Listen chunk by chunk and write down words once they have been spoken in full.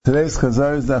Today's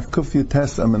Chazara is Daf Kufya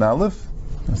Tes Amin Aleph,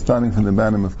 starting from the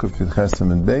bottom of Kufya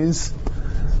Chesam and Beis.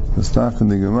 We'll start from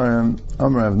the Gemara.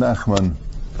 Amar Rav Nachman.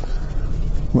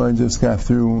 I just got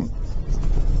through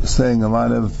saying a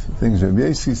lot of things Rabbi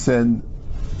Yossi said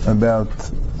about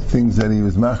things that he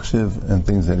was machshiv and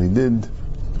things that he did.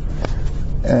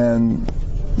 And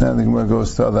now the Gemara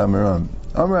goes to Aharon.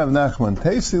 Amar Rav Nachman,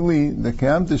 Teisili the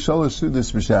Kiyam Sholosh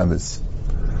Sudas b'Shabbos.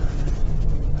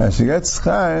 As she gets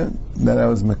schar that I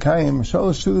was Mekayim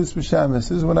Sholosh Sudas b'Shabbos.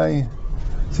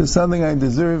 This is something I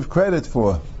deserve credit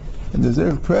for. I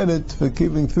deserve credit for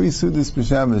keeping 3 Sudas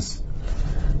b'Shabbos.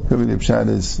 Could be the pshat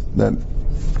is that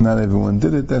not everyone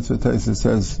did it. That's what Taisa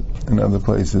says in other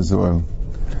places, or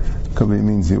could be it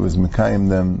means he was Mekayim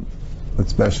them with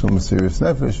special mysterious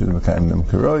nefesh. He was Mekayim them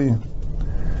karoi.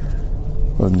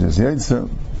 Wasn't just Yitzhak.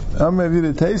 Amar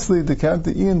Avida Taisli to count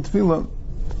the Ian Tefillah.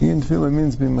 Ian Tefillah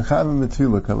means being Mechavim with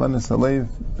Tefillah, Kavanas Alev.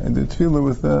 I did Tefillah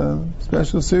with a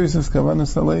special seriousness,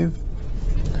 Kavanas Alev.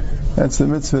 That's the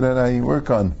mitzvah that I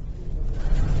work on.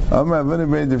 Amar Avada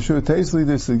Brei Devshur Taisli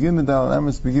the Segin Dal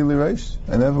Amis Begili Reish.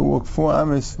 I never walked 4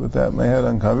 Amis without my head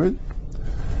uncovered.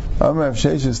 Amar Av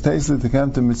Sheshes Taisli to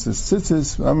count the mitzvah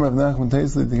Tzitzis. Amar Av Nachman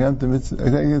Taisli to count the mitzvah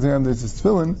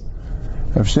Tefillin.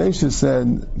 Av Sheshes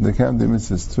said the count the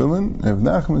mitzvah Tefillin. Av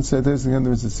Nachman said Taisli to count the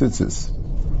mitzvah Tzitzis.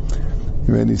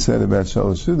 He already said about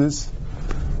Shalosh Sudas,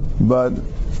 but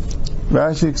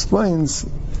Rashi explains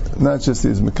not just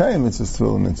his Mekayim mitzvahs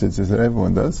tefillin and tzitzis that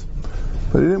everyone does,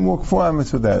 but he didn't walk 4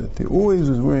 amas with that. He always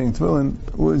was wearing tefillin,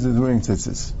 always was wearing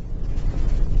tzitzis.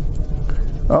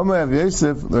 Amar Rav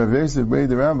Yosef Brei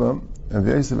the Rabbi. Rav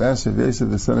Yosef asked Rav Yosef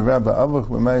the son of Rabbi, Avach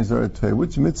b'may zor tefei.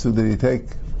 Which mitzvah did he take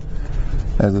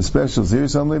as a special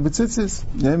serious only b'tzitzis?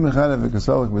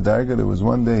 There was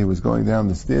one day he was going down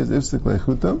the stairs, ifsik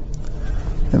leichutam,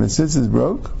 and the tzitzis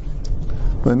broke.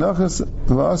 But Nachas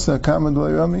Vasa Kamad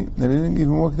Rami, and he didn't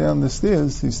even walk down the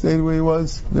stairs. He stayed where he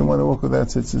was. Didn't want to walk without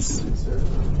tzitzis.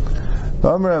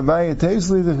 Amar Rabbi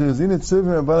Taisli the Chazina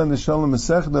Tzivim Rabbanan the Shalom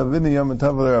Masechta Vini Yom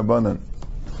Tavel Rabbanan.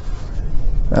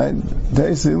 Right?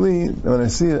 Taisli, when I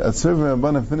see a Tzivim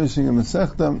Rabbanan finishing a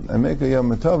Masechta, I make a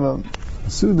Yom Tava, a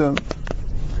Suda,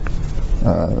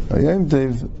 a Yom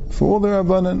Tev for all the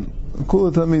Rabbanan,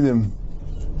 Kula Talmidim.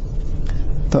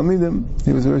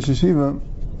 He was a Rosh Yeshiva.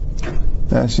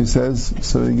 Now she says,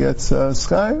 so he gets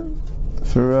schar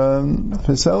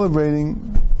for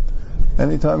celebrating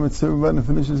anytime it's Tzivim Rabbanan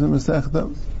finishes a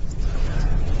Masechta.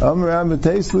 Amar Rabbi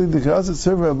Taisli Dechazat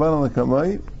Tzivim Rabbanan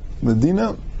L'kamai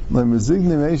L'dina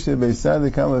L'mezigni Meishe Beisad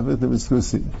L'kamai V'it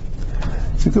L'Biskusi.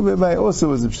 So it could be by also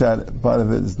was a pshat. Part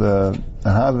of it is the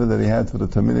ahava that he had for the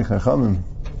Talmidei Chachamim.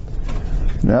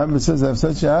 Rabbi says, I have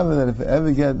such a ahava that if I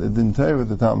ever get a din Torah with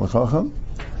the Talmid Chacham,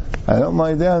 I don't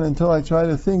lie down until I try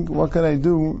to think, what can I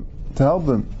do to help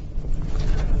him?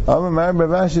 I'm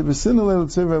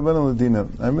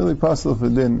really puzzled for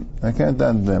din. I can't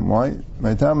stand them. Why?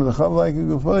 My time of the chav like a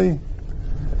gufay.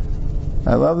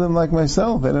 I love them like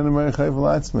myself. I'm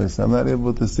not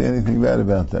able to say anything bad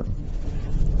about them.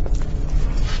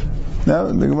 Now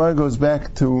the Gemara goes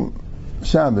back to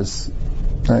Shabbos.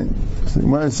 Right? So the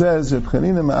Gemara says, Reb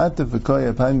Chanina ma'atif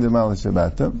v'koy apayim demal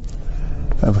Shabbata.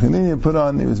 Reb Chanina put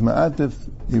on, he was ma'atif,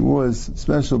 he was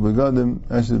special begadim,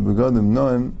 actually begadim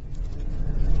noim,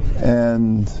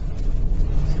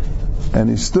 and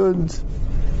he stood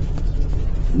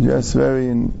just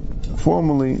very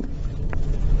formally,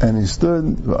 and he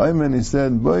stood, and he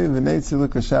said, Boy v'neitzi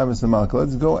l'ka Shabbos ha'malka.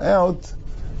 Let's go out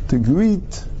to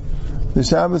greet the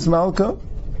Shabbos Malka.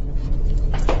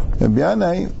 Rabbi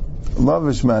Yanai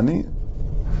lavish mani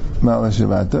Mala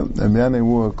Shabbat. Rabbi Yanai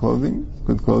wore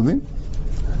good clothing,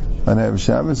 and I have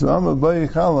Shabbos. Amar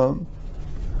Bayichala,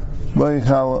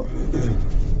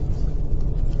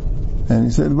 and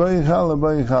he said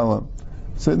Bayichala.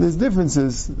 So there's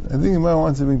differences. I think you might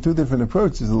want to bring 2 different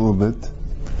approaches a little bit.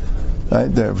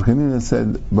 Right there, Chanina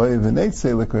said Boy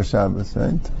v'neitzi l'ka Shabbos.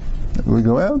 Right, we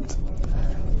go out.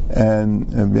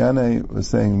 And Rabbi Yanai was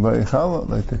saying Bayichala,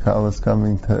 like the call is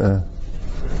coming to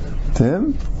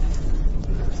him.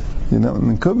 You know,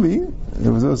 and it could be, it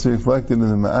was also reflected in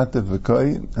the Ma'atif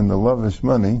V'Koi and the lavish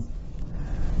money.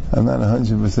 I'm not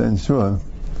 100% sure.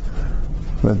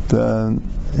 But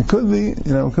it could be,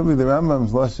 it could be the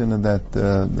Rambam's lashon of that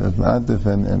Ma'atif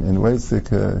and Weitzik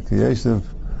Kiyeshiv,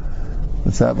 the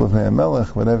Tzapel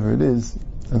Melech, whatever it is.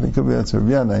 I think it could be that's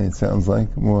Rabbi Yanai, it sounds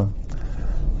like, more.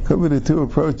 Could be the 2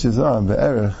 approaches are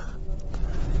Be'erech.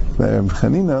 Reb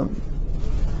Chanina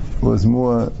was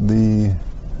more the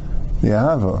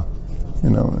Ahava,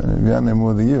 and Reb Yanai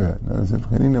more the Yira. Reb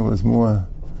Chanina was more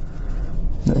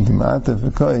the Ma'atif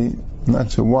V'Koi, I'm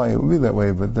not sure why it would be that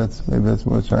way, but maybe that's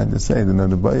what we're trying to say. The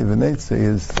Ba'i V'Neitzeh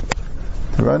is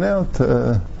to run out,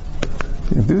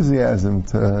 enthusiasm,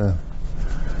 to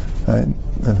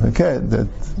forget that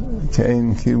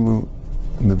Kain Kilu,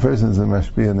 the person is a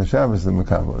mashpia and the Shabbos is a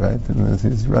makabel, right? And as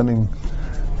he's running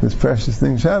this precious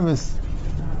thing, Shabbos,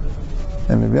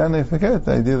 and if Yanei forget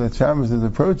the idea that Shabbos is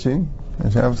approaching,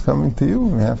 and Shabbos is coming to you,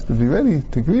 we have to be ready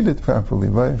to greet it properly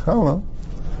by Challah,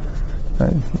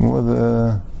 right? More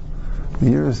the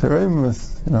years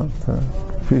Haremus, for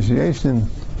appreciation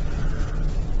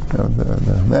of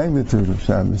the magnitude of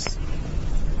Shabbos.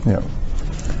 Yeah.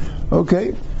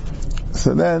 Okay.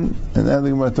 So then, and now the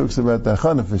Gemara talks about the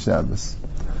Achana for Shabbos.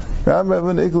 Rabbi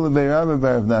Avon Ikul Bei Rabbi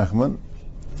Bar Nachman,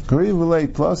 Kari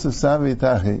V'lei Plus of Savi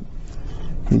Tachi.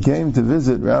 He came to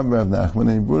visit Rabbi Rav Nachman,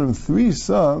 and he brought him 3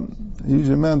 saw, a huge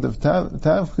amount of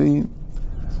tavchi,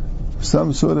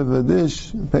 some sort of a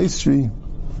dish, pastry.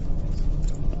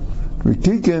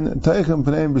 Rikikin Teichem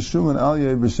Pneim B'Shuman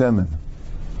Alyeh B'Shemen.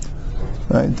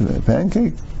 Right, a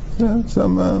pancake,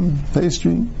 some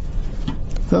pastry,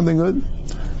 something good.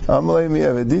 Amalei mi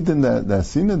aveditin that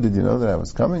sina. Did you know that I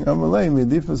was coming? Amalei mi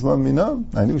difas lam mina.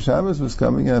 I knew Shabbos was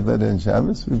coming. I bet in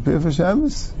Shabbos. We prepare for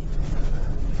Shabbos,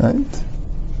 right?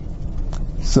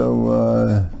 So,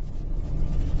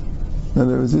 in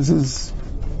other words, this is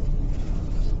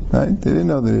right. They didn't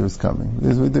know that he was coming.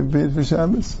 This is what they prepared for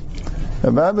Shabbos.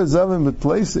 Abba Zavim but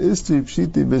place istri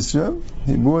pshiti bisra.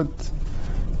 He bought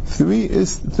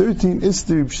 13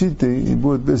 istri pshiti. He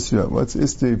bought bisra. What's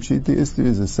istri pshiti? Istri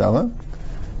is a seller.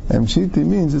 And Pshiti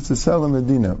means it's a Sela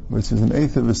Medina, which is an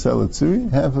eighth of a Sela Tzuri,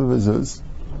 half of a Zuz.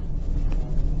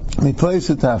 He placed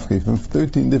a Tafki from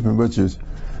 13 different butchers.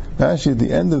 Actually, at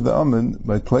the end of the Amud,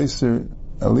 by Placer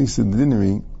Elisa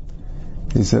Dinari,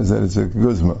 he says that it's a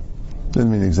Guzma.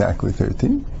 Doesn't mean exactly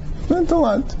 13, but a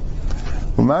lot.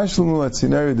 Umashlumu at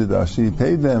Sinari Didashi, he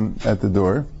paid them at the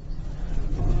door,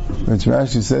 which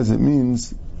Rashi says it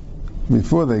means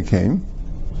before they came.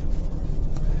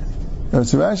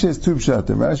 So Rashi has 2 pshat.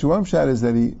 Rashi, one pshat is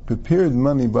that he prepared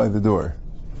money by the door.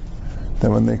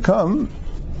 That when they come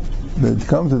to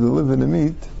deliver the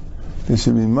meat, there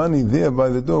should be money there by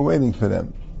the door waiting for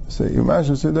them. So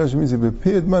Rashi Sudash means he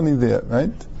prepared money there,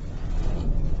 right?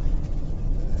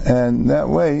 And that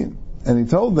way, and he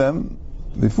told them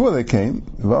before they came,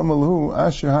 V'amalahu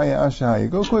asher haya,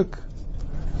 go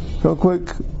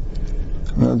quick.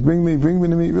 Now, bring me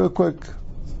the meat real quick,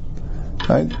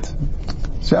 right?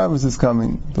 Shabbos is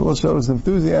coming. The Lord shows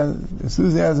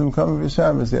enthusiasm coming for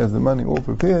Shabbos. He has the money all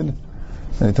prepared.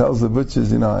 And he tells the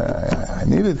butchers, I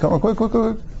need it. Come on, quick.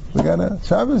 We got a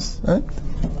Shabbos, right?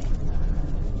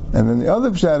 And then the other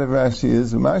pshat of Rashi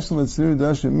is, Mashlam Tzir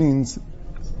Dasha means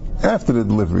after the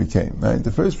delivery came, right?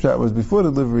 The first pshat was before the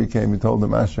delivery came, he told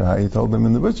them Asher Hai, he told them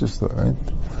in the butcher store, right?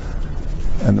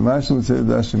 And the Mashlam Tzir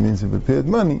Dasha means he prepared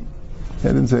money. I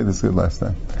didn't say this good last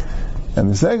time. And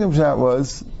the second pshat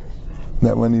was,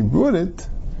 that when he brought it,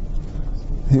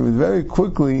 he would very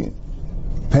quickly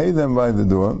pay them by the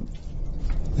door.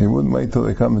 He wouldn't wait till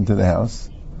they come into the house,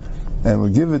 and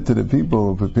would give it to the people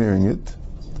who are preparing it,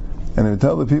 and he would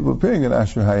tell the people preparing it,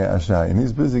 Asher Haya, and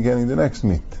he's busy getting the next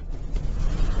meat.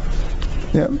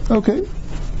 Yeah, okay.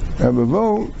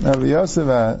 Rabbi Yosef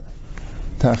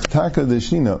Tachtaka de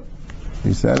Shina.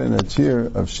 He sat in a chair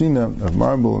of Shina, of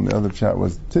marble, and the other chat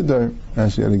was Tidar.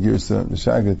 Actually had a girsa, the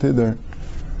Shaga Tidar.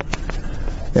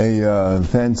 A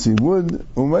fancy wood,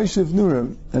 Umayshiv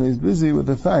Nura, and he's busy with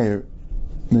a fire.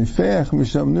 Nefeach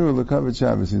Misham Nura Lekavet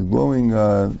Shabbos. He's blowing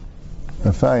a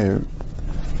fire,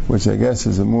 which I guess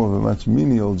is more of a much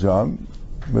menial job,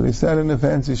 but he sat in a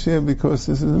fancy chair because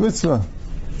this is a mitzvah.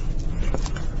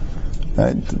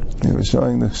 Right? He was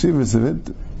showing the chshivas of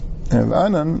it. And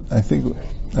Anan, I think,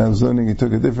 I was learning he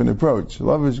took a different approach.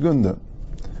 Lavish Gunda.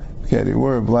 Okay, he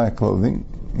wore black clothing,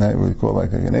 that we call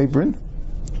like an apron.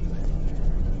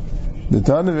 The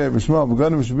Tanav Ebershmal,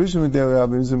 Begadim Shabishim Medei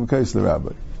Rabbi Mizum Kais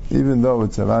Rabbi. Even though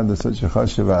it's avada such a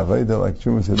chashav aveda like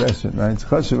Trumas Hadeshin, right? It's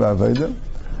chashav aveda.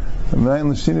 And Mayin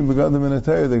L'Shini Begadim in a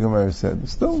Torah, the Gemara said.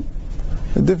 Still,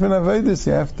 a different aveda.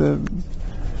 You have to.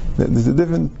 There's a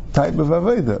different type of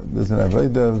aveda. There's an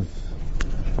aveda of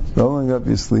rolling up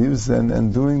your sleeves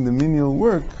and doing the menial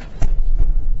work.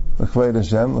 L'chvayt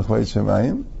Hashem, l'chvayt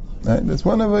Shemayim. Right? That's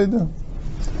one aveda.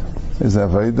 There's an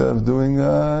aveda of doing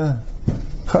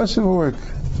chashav work.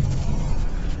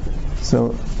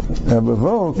 So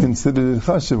Rabbi considered it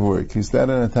chashav work. He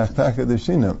started in a tachtaka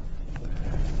deshina.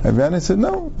 Rabbi said,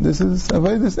 no, this is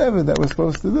avodas ever that we're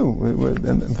supposed to do.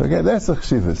 And forget, that's a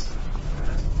chshivas.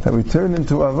 That we turn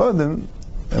into avodim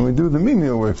and we do the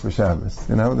menial work for Shabbos.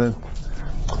 That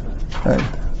right?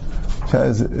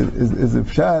 Is it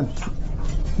pshat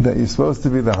that you're supposed to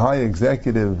be the high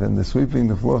executive and the sweeping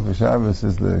the floor for Shabbos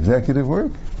is the executive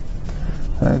work?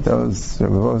 Right? That was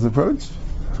Rabbi Bo's approach?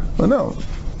 Well, no.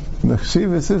 The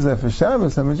Chashiva says that for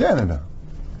Shabbos I'm a janitor.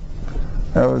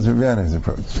 That was Rabbi Yannai's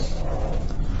approach.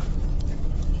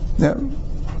 Yeah.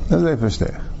 That's a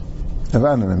verstehe. That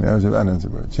was Rabbi Yannai's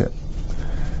approach, yeah.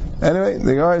 Anyway,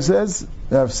 the Gemara says,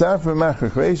 Rav Safra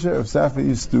Machrach Reisha, Rav Safra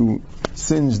used to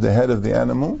singe the head of the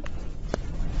animal.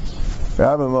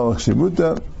 Rabbi Malach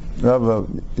Shibuta, Rabbi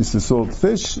used to salt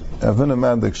fish. Avuna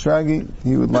Madak Shragi,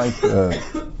 he would light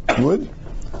wood.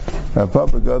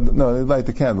 Papa God, no, he'd light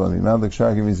the candle. Madak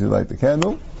Shragi means he'd light the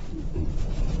candle.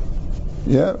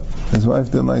 Yeah, his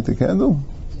wife didn't light the candle.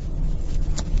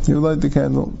 He would light the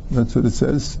candle. That's what it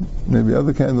says. Maybe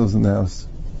other candles in the house.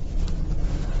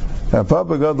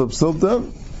 Papa got Psulta.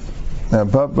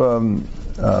 Papa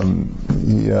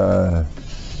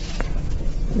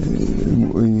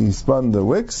he spun the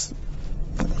wicks.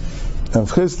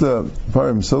 Avchista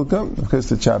parim silka.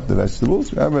 Avchista chopped the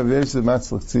vegetables. Rabbi Yosef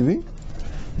matzlach tzivi.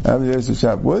 Rabbi Yosef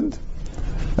chopped wood.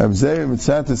 Rabbi Zeri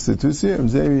mitzatas tetusi. Rabbi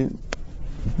Zeri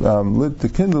lit the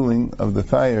kindling of the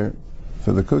fire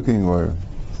for the cooking, or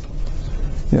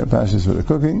pashas for the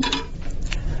cooking.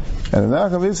 And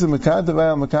Menachem Yisrael Mekatav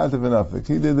Ayal Mekatav and Afik.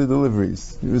 He did the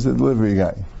deliveries. He was a delivery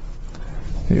guy.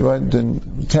 He went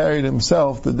and carried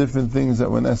himself the different things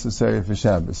that were necessary for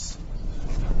Shabbos.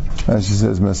 As she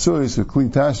says, Masuris, Kli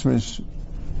Tashmish,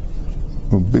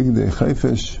 Bigdei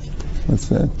Chayfish. What's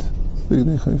that?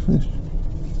 Bigdei Chayfish.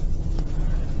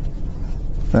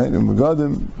 Right? And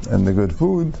Megadim, and the good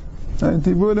food. And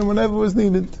he brought him whenever was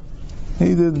needed.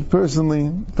 He did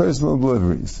personal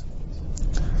deliveries.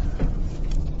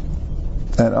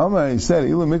 And Amar, he said, if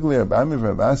the Gedolei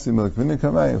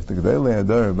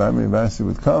Ador Rabbi Basi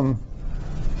would come,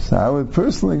 so I would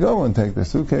personally go and take their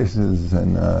suitcases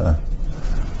and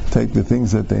take the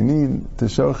things that they need to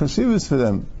show chashivas for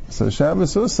them. So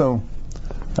Shabbos also,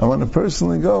 I want to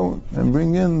personally go and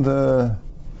bring in the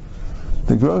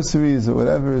groceries or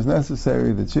whatever is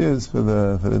necessary, the chairs for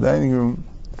the dining room.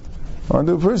 I want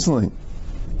to do it personally.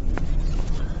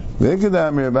 It was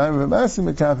Rabbi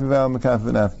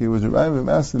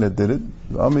Basi that did it.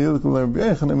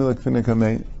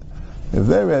 If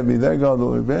their Rabbi, their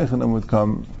Gadol, Rabbi Yechanan would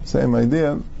come, same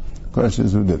idea. The question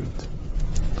is who did it.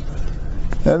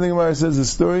 And the Gemara says a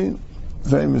story,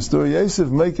 famous story. Yosef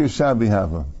Maker Shabi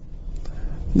Hava.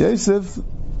 Yosef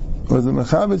was a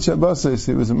Mechabit Shabbos.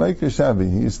 He was a Maker Shabi.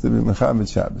 He used to be Mechabit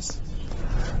Shabbos.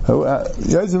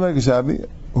 Yosef Maker Shabi.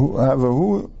 Who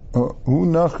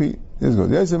Nachi.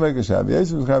 Yosef Maker Shabi.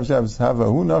 Yosef Mechabit Shabbos.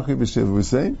 Who Nachi B'Shiv. We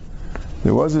say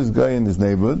there was this guy in his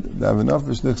neighborhood. They have enough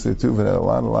B'Shnichse too, but had a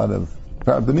lot of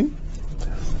property.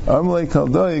 Amalei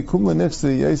Kaldai Kumla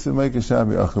Nechse Yosef Maker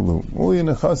Shabi Achalu. All your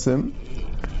Nechasim.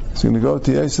 He's going to go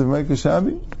to Yosef Maker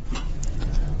Shabi.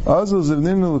 Azul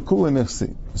Zivninu L'Kula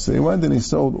Nechse. So he went and he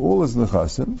sold all his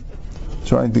Nechasim,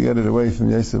 trying to get it away from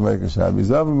Yosef Maker Shabi.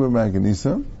 Zavim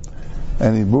B'Maganisa.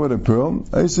 And he bought a pearl,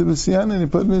 Yosef B'Siyan, and he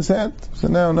put it in his hat. So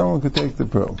now no one could take the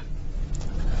pearl.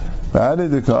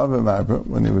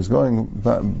 When he was going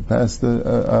past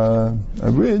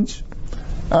a bridge,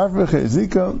 so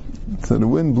the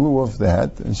wind blew off the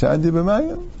hat, and Shadi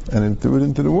B'Mayim, and it threw it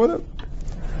into the water.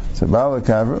 So Bala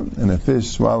Kavra, and a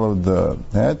fish swallowed the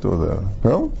hat or the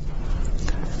pearl.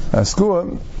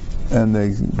 Askua, and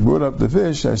they brought up the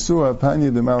fish. Asua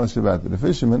Panya de Malashabat. The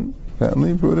fisherman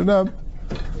apparently brought it up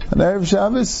on Erev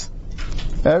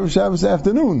Shabbos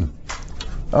afternoon.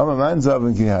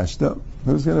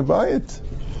 Who's going to buy it?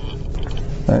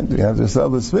 Right? We have to sell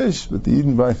this fish, but the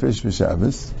Eden buy fish for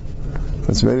Shabbos.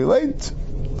 It's very late.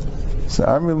 So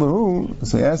Amri Lahu,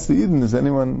 so he asked the Eden, is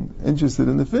anyone interested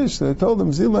in the fish? So they told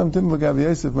him, Zilam Tim Lagav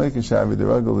Yosef Maker Shavi, the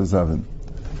Ruggle is oven.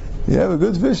 You have a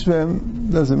good fish for him,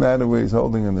 doesn't matter where he's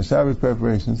holding in the Shabbos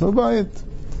preparations, he'll buy it.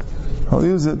 He'll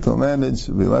use it, he'll manage,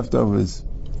 it'll be leftovers,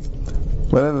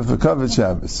 whatever for covered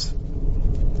Shabbos.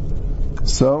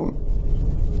 So,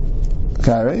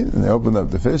 Kari, and they opened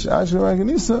up the fish, Ashra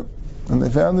Maganisa, and they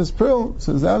found this pearl.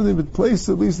 So Zavdi would place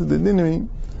at least at the dinnery.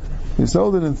 He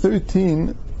sold it in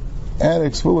 13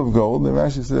 attics full of gold. The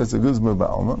Rashi said that's a guzma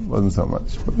ba'alma. Wasn't so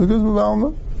much, but the guzma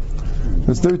ba'alma.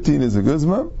 Because 13 is a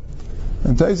guzma.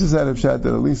 And Taisus had a shot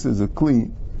that at least is a kli.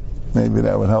 Maybe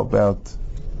that would help out.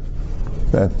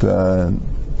 That, so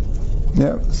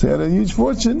he had a huge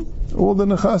fortune. All the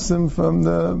nechasim from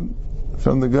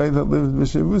the guy that lived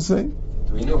B'Shevusei.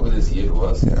 Do we know who this Yid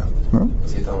was? Yeah. No?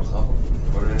 Was he Talmud Chacham?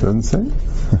 Doesn't say.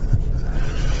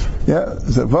 Yeah.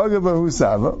 So Vagabahu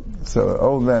Sava. So an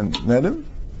old man met him.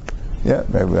 Yeah,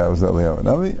 maybe that was Eliyahu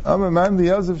Navi. Amaman the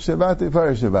Yosef Shabbat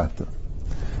Ifar Shabbat.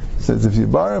 says if you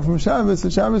borrow from Shabbos, the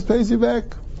Shabbos pays you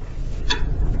back.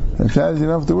 And Shabbos, you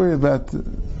don't have to worry about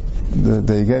that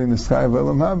you're getting the sky of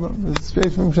Olam Haba. It's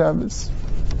straight from Shabbos.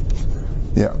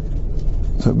 Yeah.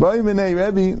 So, Rabbi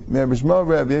Shmuel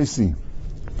Rabbi Yasi.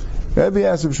 Rabbi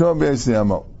asked Rabbi Shmuel Rabbi Yasi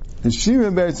Amal.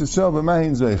 Hishivim Beretz Yisrael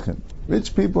b'mahin zeichen.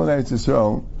 Rich people in Eretz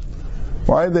Yisrael,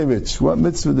 why are they rich? What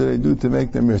mitzvah do they do to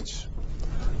make them rich?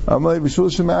 Amalei b'shul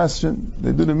shem asrin.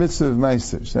 They do the mitzvah of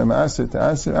meiser. Shem aser to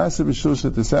aser, aser b'shul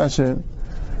shem to sasher.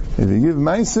 If you give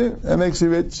meiser, that makes you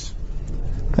rich.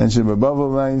 And shem abava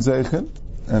b'mahin zeichen.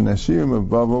 And Hashirim of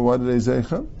Baba, what do they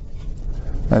zeichen?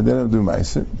 And they don't do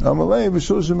meiser. Amalei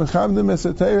b'shul shem mechavdim es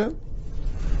ha-Torah.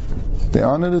 They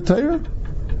honor the Torah.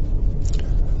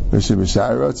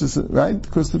 Right?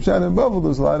 Because the Pshat in Babel,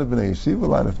 there's a lot of Bnei Yeshiva, a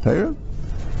lot of Torah.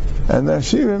 And the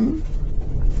Hashirim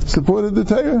supported the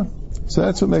Torah. So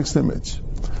that's what makes them rich.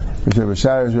 They don't have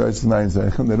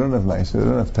meiser, they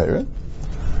don't have Torah.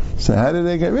 So how did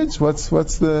they get rich? What's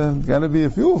gotta be a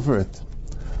fuel for it?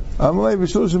 Amalei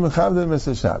b'shul shem mechavdim es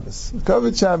ha-Shabbos.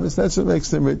 Covered Shabbos, that's what makes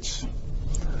them rich.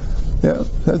 Yeah,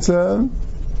 that's right?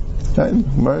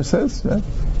 Gemara says, right?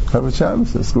 Covered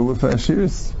Shabbos, the school of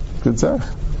Hashiris. Good zach.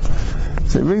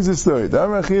 So he brings a story.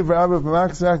 One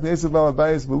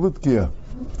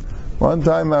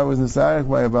time I was in Sarek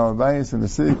by a Balabayas in a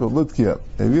city called Lutkia.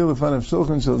 They revealed in front of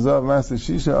Shulchan Shel Zav Master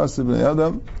Shisha Asr B'nei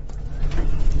Adam,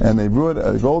 and they brought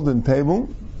a golden table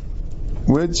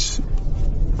which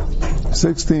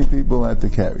 16 people had to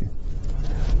carry.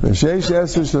 And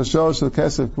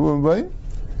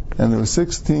there were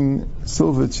 16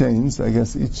 silver chains. I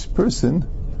guess each person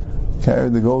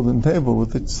carried the golden table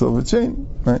with its silver chain,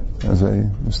 right? As a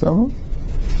mustama.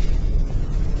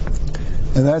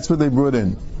 And that's what they brought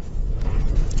in.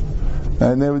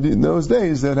 And they would, in those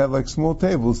days, they'd have like small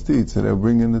tables to eat, so they would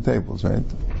bring in the tables, right?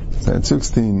 So they had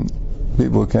 16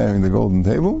 people carrying the golden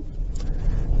table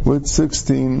with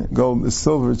 16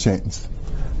 silver chains.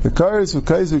 The cars for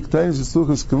Kaiser Ketainis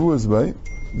Suchas Kavuas by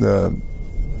the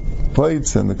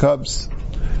plates and the cups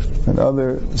and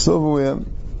other silverware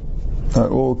are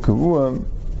all kavua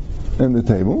in the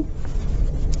table.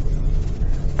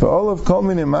 For all of kol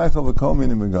minim ma'achal v'kol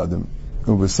minim megadim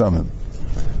u'v'samim,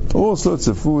 all sorts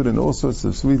of food and all sorts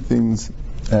of sweet things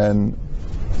and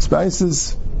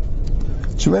spices,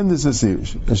 tremendous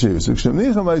ashiris.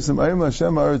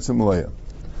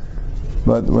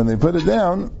 But when they put it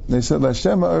down, they said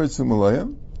Hashem ha'aretz u'malaya,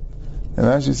 and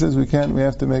Rashi says we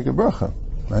have to make a bracha,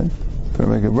 right? To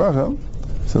make a bracha,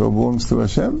 so it all belongs to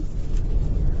Hashem.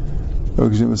 But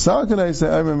the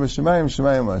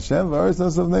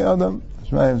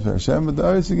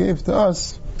Aretz He gave to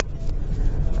us,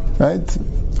 right?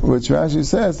 Which Rashi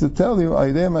says to tell you,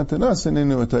 He gave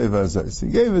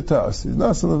it to us.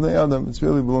 It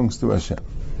really belongs to Hashem.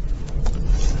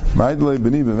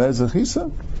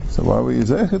 So why were you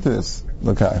zeicha to this?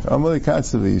 Look, I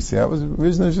was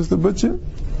originally just a butcher,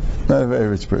 not a very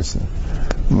rich person.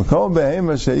 And a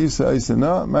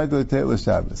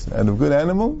good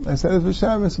animal, I said it for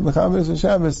Shabbos.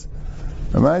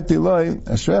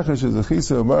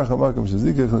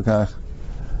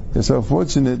 You're so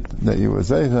fortunate that you were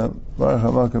zeicha. Baruch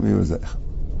HaMakom, you were zeicha.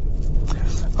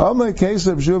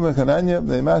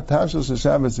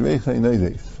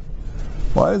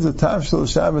 Why is the tafshel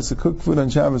Shabbos, to cook food on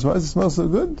Shabbos, why does it smell so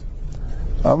good?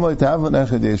 We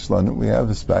have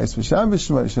a spice for Shabbos.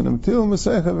 We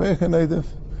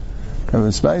have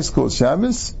a spice called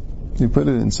Shabbos. You put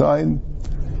it inside, and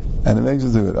it makes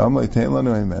it good.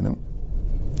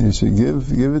 You should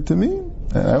give it to me.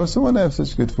 And I also want to have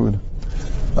such good food.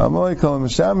 It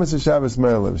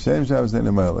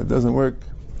doesn't work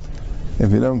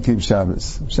if you don't keep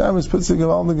Shabbos. Shabbos puts a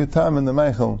gewaldige time in the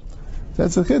Meichel.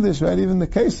 That's a chiddush, right? Even the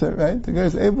Keser, right? The guy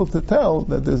is able to tell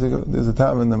that there's a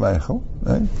time in the Meichel,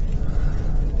 right?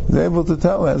 He's able to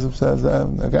tell, as it says,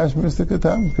 Agash Mystic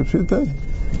Tam,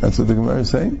 Kipshutai. That's what the Gemara is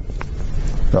saying.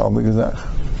 All the Gezach.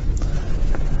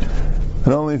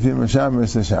 But only if you're Meshamer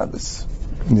is Shabbos.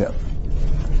 Yeah.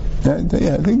 I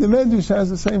think the Medrash has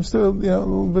the same story, a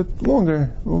little bit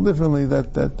longer, a little differently,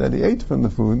 that he ate from the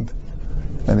food,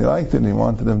 and he liked it, and he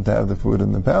wanted them to have the food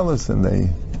in the palace, and they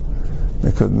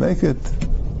couldn't make it.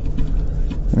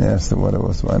 And he asked them what it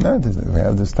was. Why not? He said, we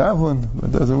have this tavlin,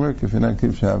 but it doesn't work if you not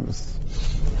keep Shabbos.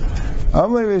 Right?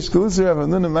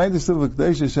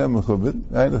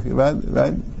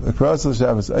 Across the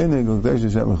Shabbos,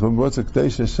 what's a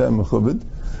K'desh Hashem Mechubed?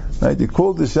 Right? You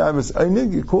call the Shabbos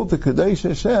Einig, you call the Kadesh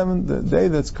Hashem, the day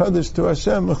that's Kaddish to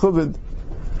Hashem Mechubed.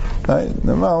 Right?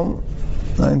 Normal,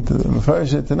 right? The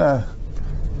Mefarish Tanakh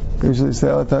usually say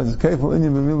all the time, it's Keifel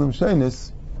Inyam B'milim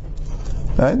Shainis.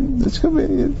 And this could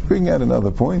be bring out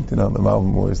another point. The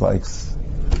Malbim always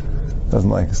doesn't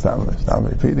like stop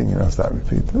repeating. Stop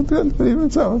repeating. But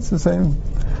even so, it's the same.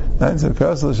 And so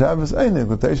Kasel Shabbos Einig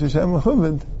L'Teish Hashem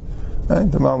Mechubed. And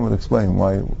the Malbim would explain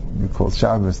why you call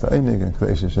Shabbos the Einig and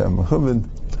L'Teish Hashem Mechubed.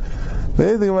 The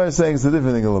other thing I'm saying is a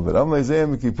different thing a little bit. Amlei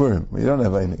Zayim Kippurim. You don't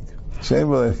have Einig. Shem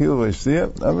V'Lechil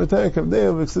V'Shiyah. Amritei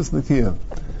Kavdei V'Ksis L'Kiyah.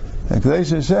 And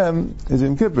L'Teish Hashem is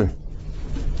in Kippur.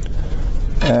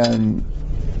 And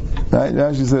right,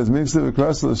 Rashi says, "Mivsiv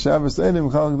Krasel Shabbos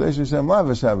Einim Chal L'Teish Hashem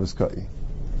Lava Shabbos Kai."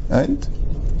 Right.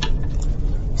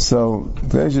 So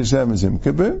L'Teish Hashem is in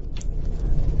Kippur.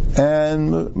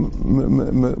 And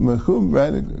Mechub,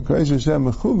 right? L'Teish Hashem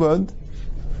Mechubad.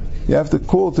 You have to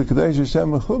call to Kadesh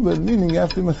Hashem Mechubad, meaning you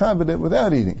have to mechabed it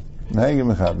without eating. And how you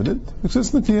mechabed it? It's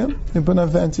just L'Kiyah. You put on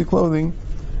fancy clothing,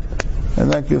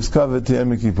 and that gives cover to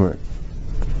Yom Kippur.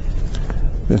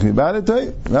 Rav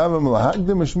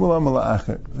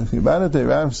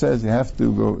says you have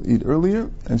to go eat earlier,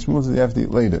 and Shmuel says you have to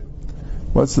eat later.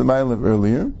 What's the mile of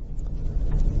earlier?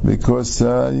 Because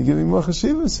you're giving more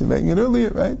chashivas, you're making it earlier,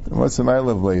 right? And what's the mile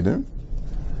of later?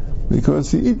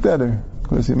 Because you eat better.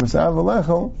 Because you must have a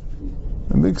lechel,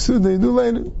 and big suda you do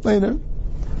later.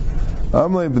 The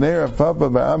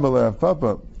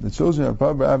children of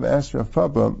Papa Abba asked Rav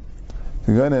Papa,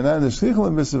 we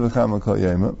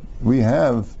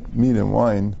have meat and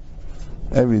wine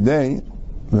every day.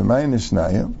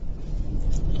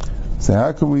 So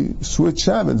how can we switch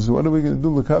Shabbos? What are we going to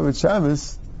do to cover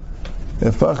Shabbos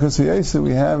if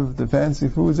we have the fancy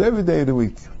foods every day of the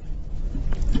week?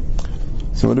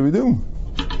 So what do we do?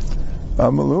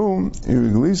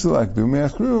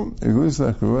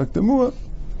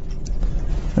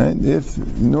 And if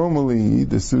normally you eat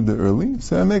the Suda early,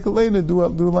 so I make it later,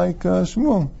 do like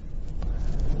Shmuel.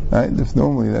 Right? If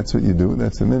normally that's what you do,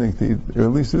 that's a minute to eat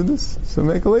early Sudas, so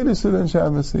make a later Suda on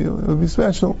Shabbos, so it'll be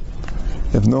special.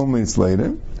 If normally it's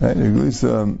later, right?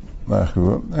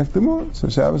 So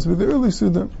Shabbos will be the early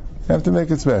Suda. You have to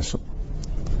make it special.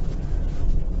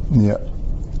 Yeah.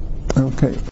 Okay.